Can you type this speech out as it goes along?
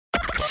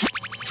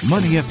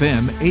Money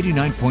FM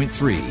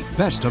 89.3,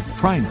 best of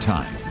prime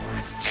time.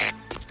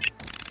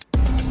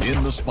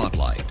 In the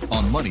spotlight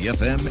on Money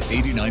FM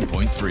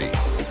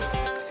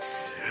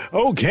 89.3.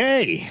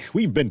 Okay,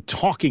 we've been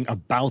talking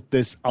about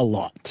this a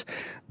lot.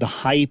 The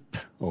hype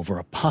over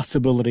a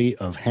possibility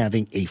of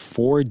having a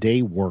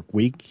 4-day work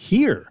week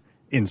here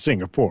in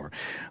Singapore.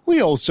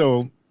 We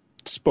also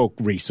spoke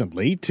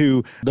recently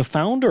to the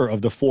founder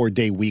of the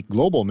 4-day week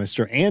Global,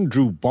 Mr.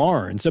 Andrew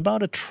Barnes,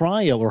 about a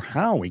trial or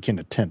how we can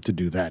attempt to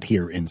do that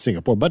here in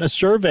Singapore. But a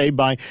survey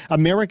by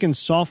American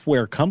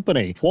software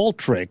company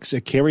Qualtrics,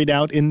 carried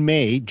out in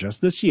May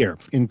just this year,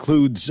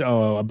 includes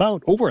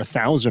about over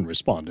 1,000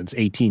 respondents,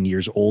 18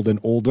 years old and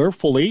older,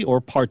 fully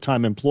or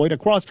part-time employed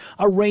across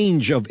a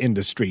range of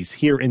industries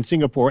here in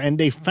Singapore. And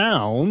they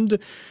found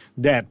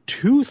that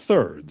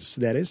 2/3,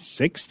 that is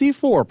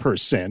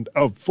 64%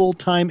 of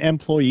full-time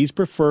employees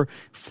prefer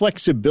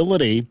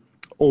flexibility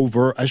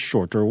over a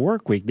shorter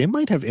work week. They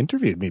might have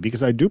interviewed me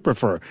because I do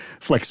prefer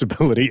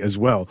flexibility as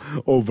well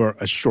over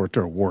a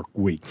shorter work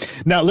week.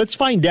 Now, let's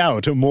find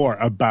out more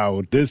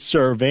about this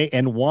survey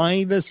and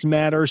why this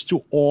matters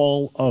to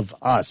all of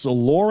us.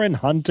 Lauren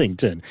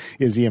Huntington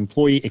is the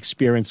Employee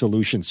Experience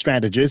Solution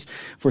Strategist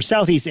for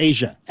Southeast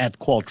Asia at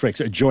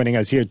Qualtrics, joining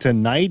us here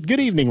tonight. Good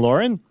evening,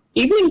 Lauren.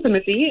 Evening,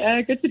 Timothy.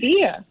 Good to be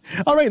here.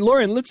 All right,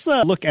 Lauren, let's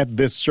look at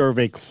this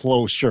survey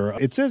closer.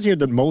 It says here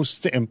that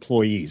most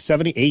employees,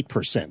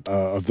 78%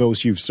 of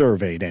those you've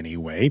surveyed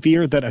anyway,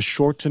 fear that a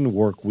shortened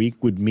work week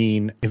would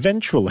mean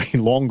eventually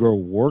longer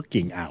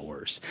working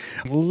hours.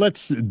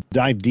 Let's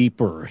dive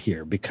deeper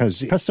here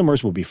because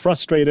customers will be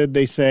frustrated,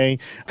 they say.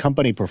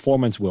 Company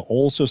performance will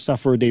also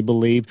suffer, they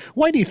believe.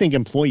 Why do you think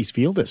employees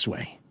feel this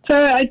way? So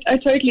I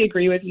totally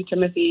agree with you,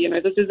 Timothy. You know,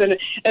 this is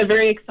a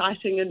very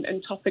exciting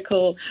and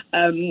topical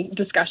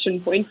discussion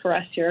point for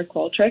us here at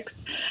Qualtrics.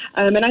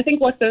 And I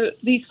think what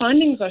these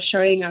findings are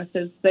showing us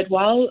is that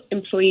while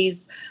employees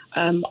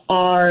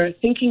are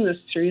thinking this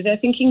through, they're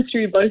thinking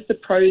through both the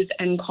pros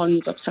and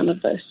cons of some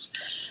of this.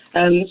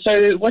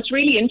 So what's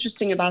really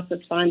interesting about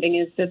this finding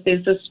is that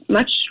there's this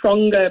much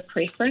stronger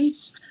preference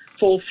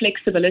for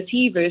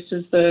flexibility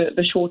versus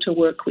the shorter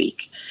work week.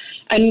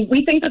 And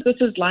we think that this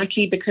is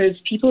likely because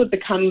people have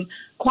become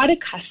quite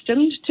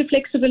accustomed to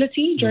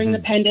flexibility during the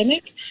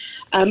pandemic,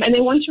 and they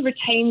want to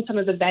retain some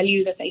of the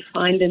value that they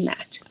find in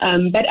that.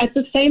 But at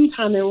the same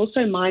time, they're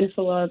also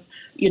mindful of,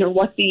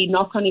 what the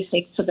knock-on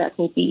effects of that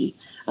will be.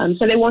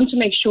 So they want to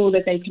make sure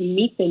that they can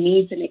meet their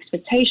needs and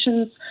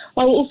expectations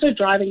while also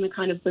driving the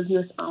kind of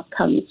business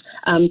outcomes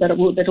that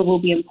will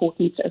be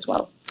important as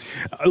well.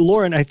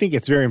 Lauren, I think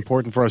it's very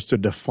important for us to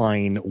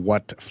define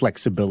what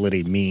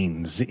flexibility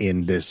means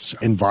in this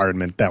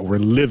environment that we're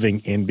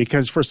living in,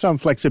 because for some,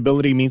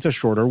 flexibility means a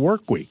shorter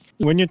work week.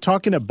 When you're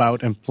talking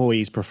about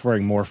employees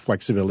preferring more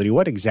flexibility,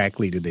 what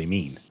exactly do they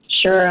mean?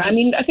 Sure. I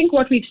mean, I think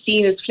what we've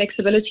seen is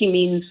flexibility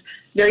means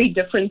very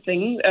different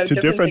things. To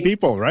different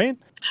people, right?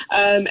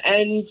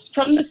 And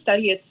from the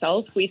study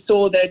itself, we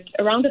saw that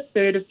around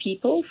 1/3 of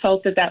people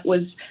felt that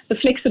was the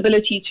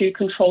flexibility to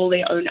control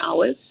their own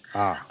hours.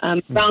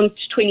 Around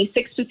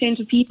 26%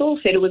 of people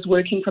said it was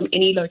working from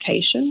any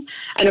location,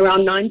 and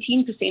around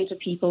 19% of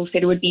people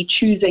said it would be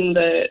choosing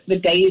the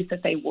days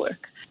that they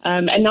work.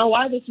 And now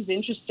why this is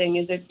interesting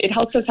is it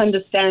helps us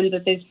understand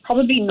that there's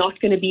probably not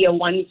going to be a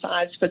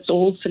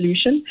one-size-fits-all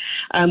solution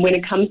when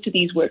it comes to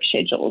these work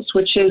schedules,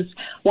 which is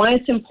why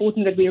it's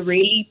important that we're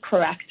really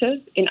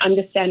proactive in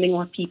understanding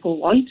what people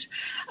want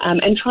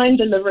and try and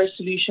deliver a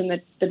solution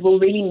that will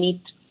really meet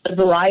a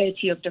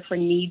variety of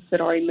different needs that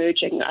are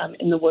emerging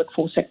in the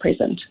workforce at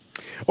present.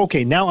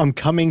 Okay, now I'm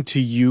coming to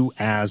you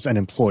as an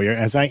employer,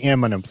 as I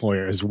am an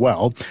employer as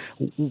well.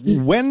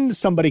 When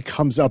somebody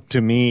comes up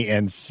to me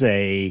and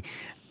say,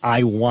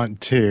 I want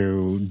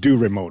to do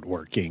remote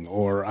working,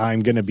 or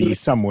I'm going to be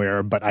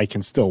somewhere, but I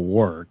can still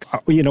work.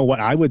 What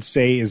I would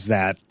say is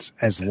that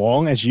as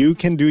long as you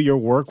can do your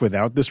work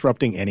without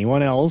disrupting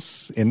anyone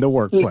else in the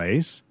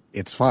workplace,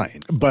 it's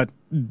fine. But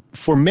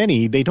for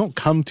many, they don't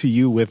come to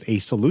you with a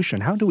solution.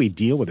 How do we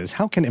deal with this?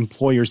 How can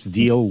employers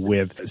deal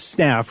with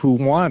staff who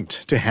want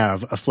to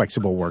have a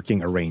flexible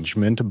working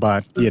arrangement,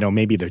 but,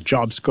 maybe their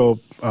job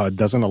scope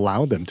doesn't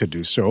allow them to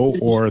do so,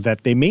 or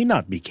that they may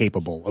not be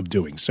capable of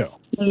doing so?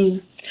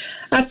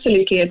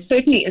 Absolutely. It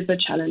certainly is a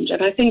challenge.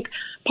 And I think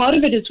part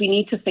of it is we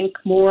need to think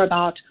more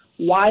about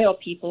why are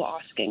people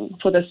asking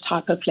for this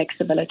type of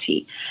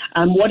flexibility?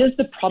 What is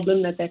the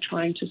problem that they're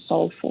trying to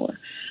solve for?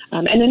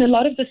 And in a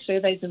lot of the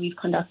surveys that we've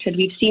conducted,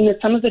 we've seen that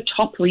some of the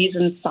top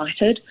reasons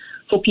cited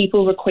for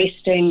people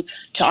requesting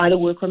to either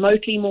work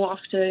remotely more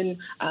often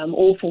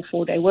or for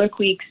 4-day work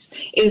weeks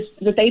is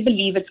that they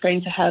believe it's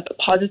going to have a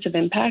positive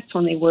impact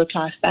on their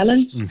work-life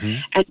balance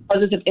and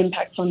positive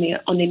impacts on their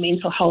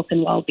mental health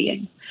and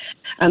well-being.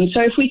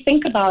 So if we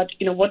think about,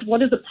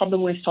 what is the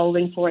problem we're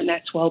solving for, and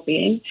that's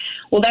well-being,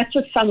 well, that's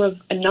a sum of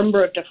a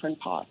number of different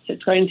parts.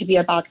 It's going to be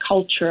about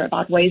culture,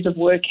 about ways of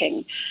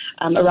working,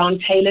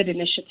 around tailored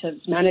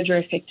initiatives, manager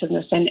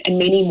effectiveness, and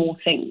many more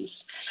things.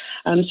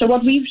 So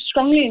what we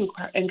strongly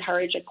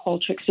encourage at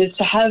Qualtrics is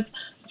to have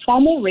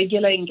far more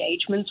regular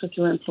engagements with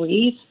your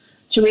employees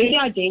to really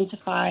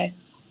identify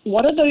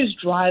what are those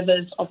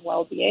drivers of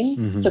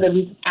well-being so that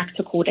we can act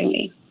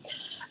accordingly.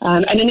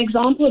 And an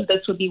example of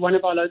this would be one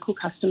of our local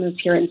customers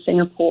here in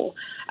Singapore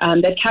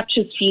that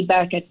captures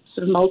feedback at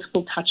sort of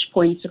multiple touch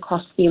points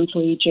across the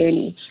employee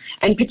journey,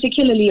 and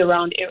particularly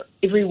around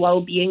every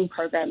well-being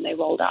program they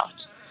rolled out.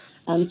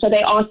 So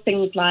they asked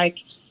things like,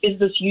 is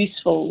this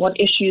useful? What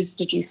issues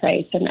did you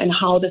face? And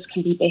how this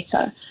can be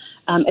better?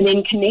 And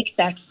then connect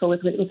that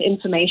with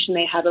information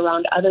they have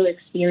around other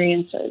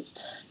experiences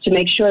to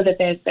make sure that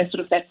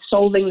they're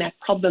solving that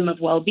problem of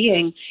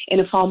well-being in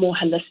a far more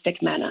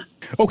holistic manner.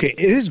 Okay,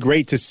 it is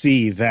great to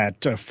see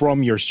that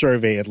from your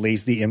survey, at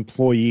least, the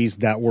employees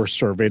that were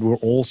surveyed were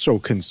also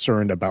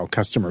concerned about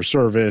customer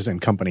service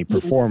and company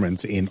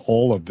performance in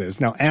all of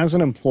this. Now, as an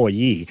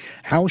employee,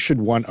 how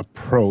should one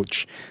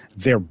approach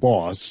their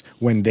boss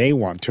when they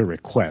want to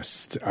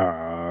request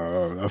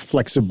a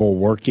flexible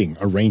working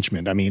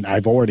arrangement? I mean,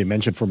 I've already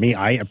mentioned for me,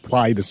 I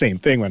apply the same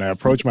thing. When I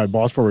approach my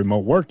boss for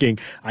remote working,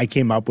 I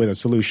came up with a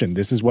solution.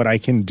 This is what I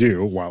can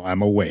do while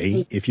I'm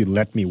away if you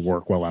let me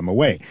work while I'm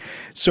away.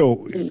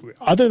 So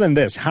other than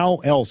this, how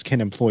else can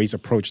employees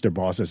approach their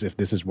bosses if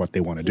this is what they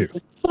want to do?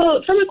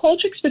 Well, from a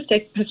Qualtrics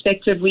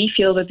perspective, we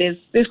feel that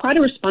there's quite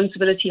a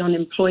responsibility on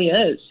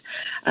employers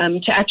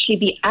to actually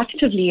be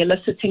actively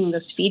eliciting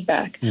this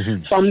feedback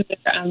from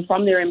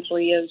their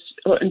employees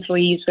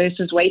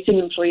versus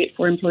waiting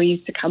for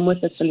employees to come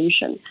with a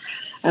solution.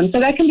 So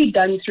that can be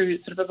done through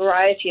sort of a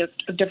variety of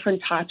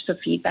different types of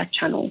feedback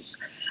channels.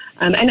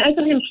 And as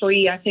an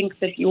employee, I think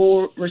that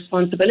your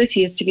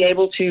responsibility is to be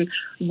able to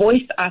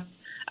voice up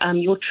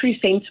your true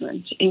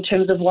sentiment in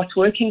terms of what's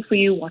working for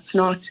you, what's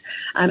not,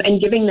 and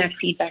giving that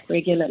feedback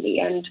regularly.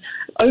 And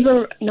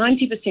over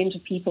 90%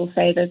 of people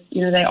say that,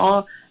 they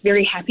are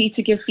very happy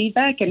to give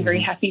feedback and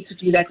very happy to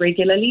do that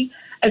regularly,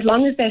 as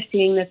long as they're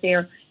seeing that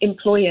their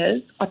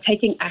employers are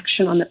taking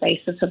action on the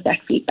basis of that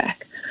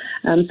feedback.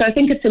 So I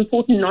think it's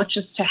important not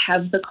just to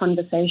have the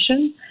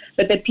conversation,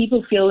 but that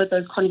people feel that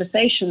those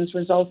conversations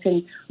result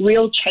in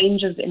real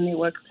changes in their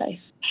workplace.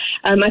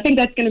 I think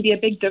that's going to be a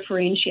big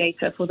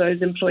differentiator for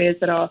those employers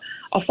that are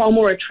far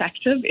more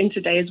attractive in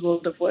today's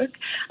world of work,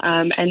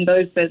 and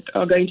those that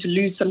are going to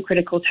lose some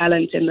critical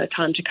talent in the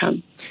time to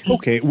come.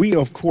 Okay, we,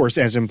 of course,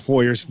 as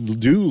employers,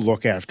 do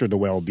look after the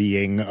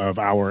well-being of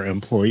our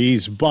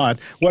employees, but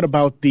what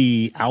about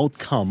the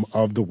outcome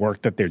of the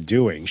work that they're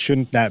doing?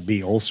 Shouldn't that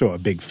be also a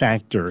big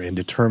factor in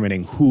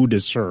determining who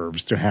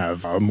deserves to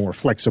have a more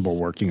flexible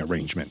working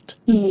arrangement?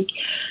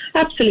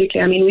 Absolutely.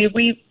 I mean,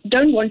 we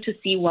don't want to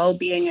see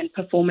well-being and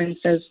performance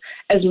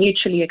as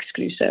mutually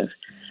exclusive.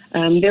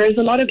 There is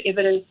a lot of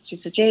evidence to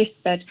suggest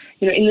that,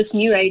 in this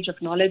new age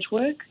of knowledge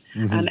work,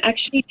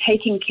 actually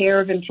taking care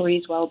of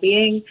employees'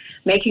 well-being,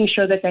 making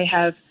sure that they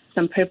have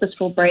some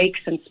purposeful breaks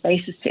and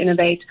spaces to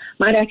innovate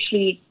might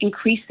actually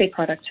increase their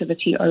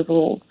productivity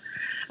overall.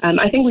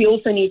 I think we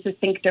also need to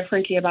think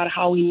differently about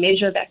how we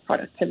measure that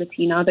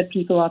productivity now that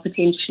people are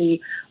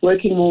potentially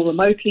working more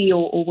remotely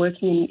or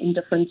working in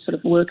different sort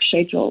of work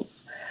schedules.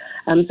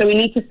 So we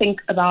need to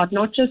think about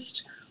not just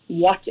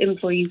what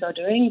employees are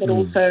doing, but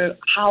also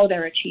how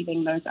they're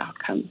achieving those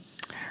outcomes.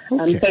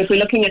 Okay. So if we're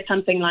looking at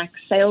something like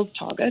sales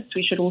targets,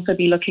 we should also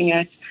be looking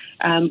at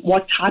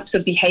what types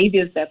of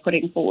behaviors they're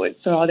putting forward.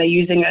 So are they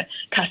using a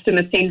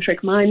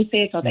customer-centric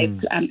mindset? Are they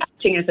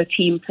acting as a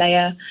team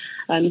player?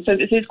 So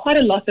there's quite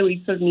a lot that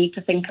we sort of need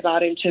to think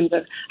about in terms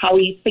of how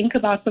we think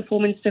about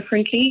performance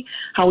differently,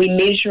 how we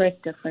measure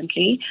it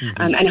differently,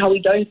 and how we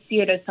don't see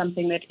it as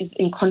something that is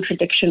in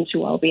contradiction to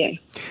well-being.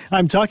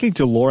 I'm talking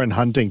to Lauren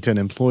Huntington,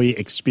 Employee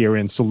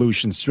Experience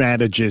Solution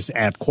Strategist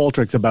at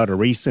Qualtrics, about a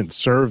recent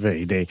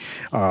survey they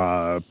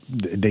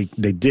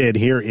did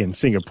here in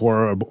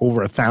Singapore.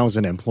 Over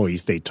 1,000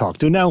 employees they talked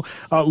to. Now,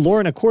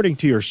 Lauren, according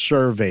to your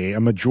survey, a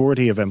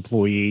majority of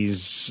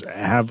employees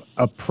have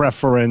a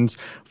preference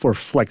for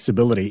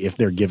flexibility if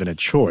they're given a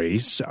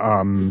choice.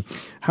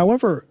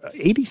 However,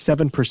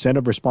 87%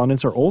 of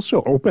respondents are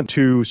also open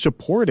to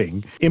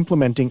supporting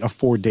implementing a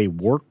 4-day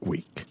work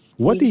week.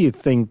 What do you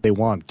think they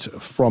want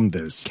from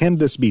this? Can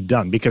this be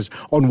done? Because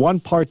on one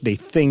part, they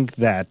think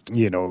that,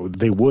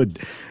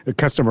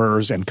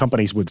 customers and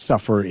companies would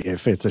suffer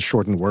if it's a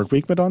shortened work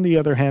week. But on the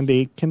other hand,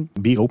 they can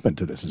be open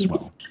to this as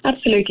well.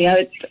 Absolutely.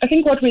 I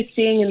think what we're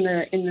seeing in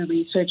the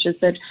research is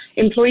that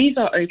employees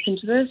are open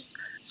to this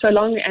so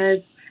long as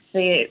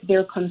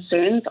their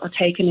concerns are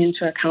taken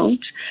into account,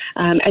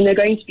 and they're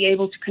going to be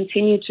able to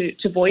continue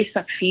to voice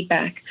up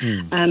feedback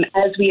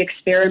as we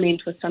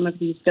experiment with some of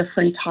these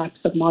different types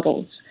of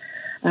models.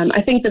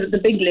 I think that the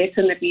big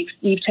lesson that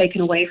we've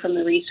taken away from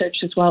the research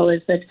as well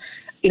is that,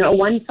 a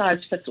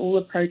one-size-fits-all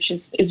approach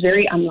is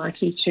very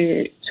unlikely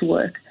to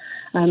work.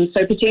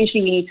 So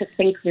potentially we need to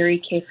think very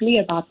carefully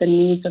about the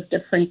needs of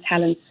different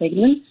talent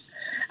segments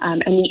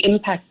and the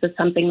impacts that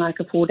something like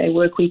a 4-day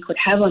work week would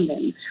have on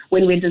them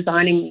when we're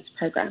designing these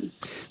programs.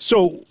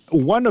 So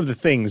one of the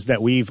things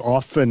that we've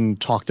often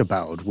talked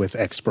about with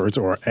experts,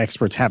 or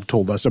experts have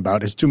told us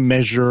about, is to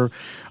measure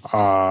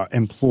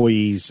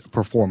employees'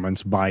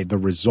 performance by the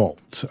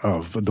result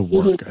of the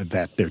work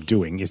that they're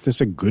doing. Is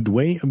this a good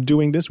way of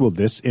doing this? Will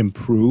this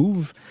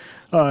improve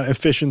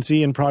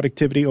efficiency and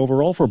productivity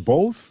overall for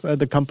both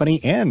the company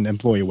and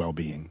employee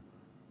well-being?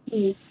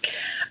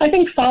 I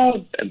think far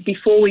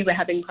before we were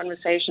having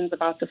conversations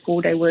about the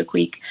 4-day work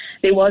week,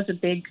 there was a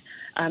big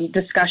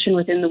discussion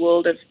within the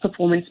world of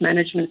performance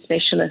management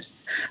specialists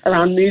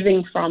around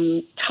moving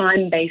from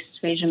time-based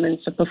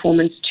measurements of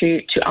performance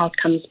to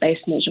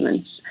outcomes-based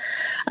measurements.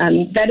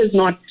 That is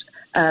not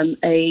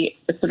a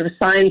sort of a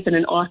science and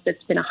an art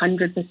that's been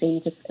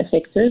 100%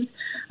 effective,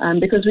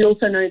 because we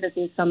also know that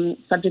there's some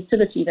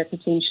subjectivity that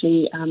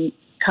potentially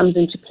comes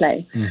into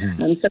play.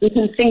 So we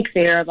can think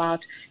there about,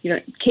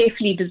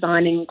 carefully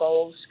designing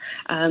goals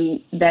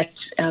that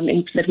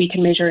we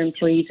can measure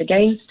employees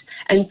against,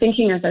 and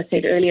thinking, as I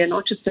said earlier,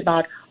 not just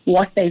about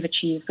what they've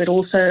achieved, but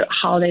also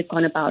how they've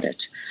gone about it.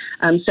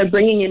 So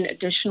bringing in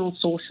additional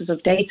sources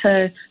of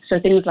data, so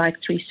things like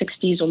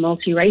 360s or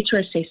multi-rater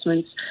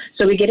assessments,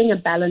 so we're getting a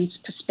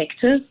balanced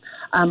perspective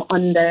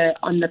on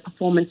the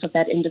performance of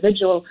that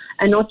individual,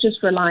 and not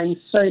just relying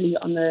solely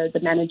on the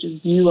manager's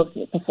view of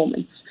their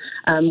performance,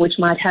 which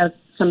might have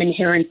some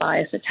inherent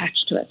bias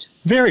attached to it.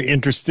 Very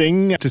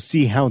interesting to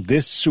see how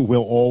this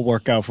will all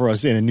work out for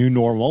us in a new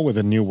normal with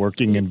a new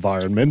working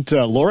environment.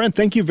 Lauren,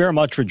 thank you very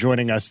much for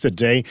joining us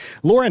today.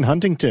 Lauren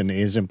Huntington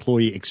is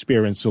Employee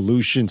Experience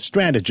Solutions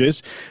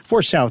Strategist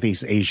for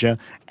Southeast Asia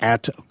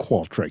at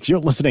Qualtrics. You're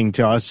listening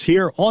to us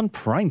here on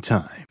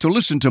Primetime. To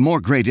listen to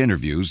more great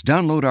interviews,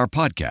 download our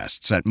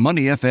podcasts at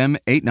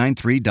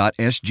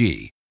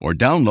moneyfm893.sg or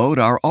download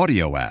our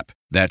audio app.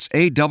 That's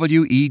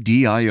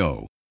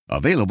AWEDIO.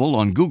 Available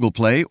on Google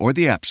Play or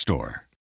the App Store.